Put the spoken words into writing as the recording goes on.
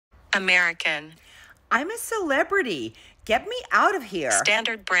American. I'm a celebrity. Get me out of here.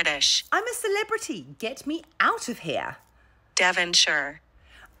 Standard British. I'm a celebrity. Get me out of here. Devonshire.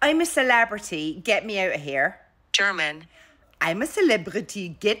 I'm a celebrity. Get me out of here. German. I'm a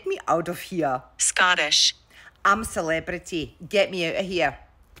celebrity. Get me out of here. Scottish. I'm a celebrity. Get me out of here.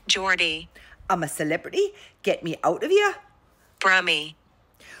 Geordie. I'm a celebrity. Get me out of here. Brummie.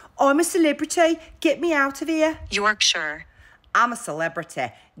 I'm a celebrity. Get me out of here. Yorkshire. I'm a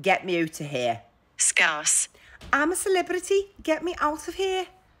celebrity. Get me out of here. Scouse. I'm a celebrity. Get me out of here.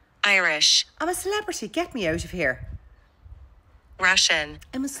 Irish. I'm a celebrity. Get me out of here. Russian.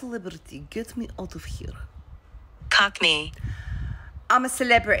 I'm a celebrity. Get me out of here. Cockney. I'm a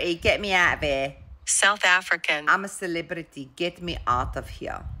celebrity. Get me out of here. South African. I'm a celebrity. Get me out of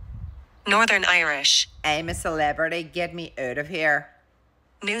here. Northern Irish. I'm a celebrity. Get me out of here.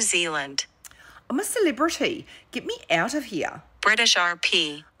 New Zealand. I'm a celebrity. Get me out of here. British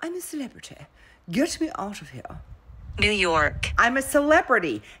RP. I'm a celebrity. Get me out of here. New York. I'm a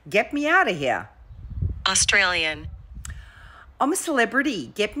celebrity. Get me out of here. Australian. I'm a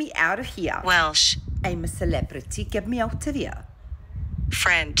celebrity. Get me out of here. Welsh. I'm a celebrity. Get me out of here.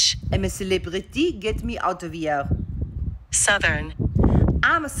 French. I'm a celebrity. Get me out of here. Southern.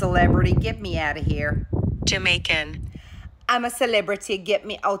 I'm a celebrity. Get me out of here. Jamaican. I'm a celebrity. Get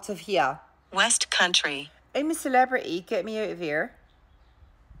me out of here. West Country. I'm a celebrity. Get me out of here.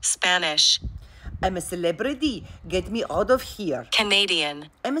 Spanish. I'm a celebrity. Get me out of here. Canadian.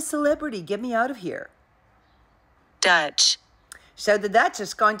 I'm a celebrity. Get me out of here. Dutch. So the Dutch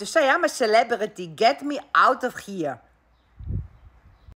is going to say, I'm a celebrity. Get me out of here.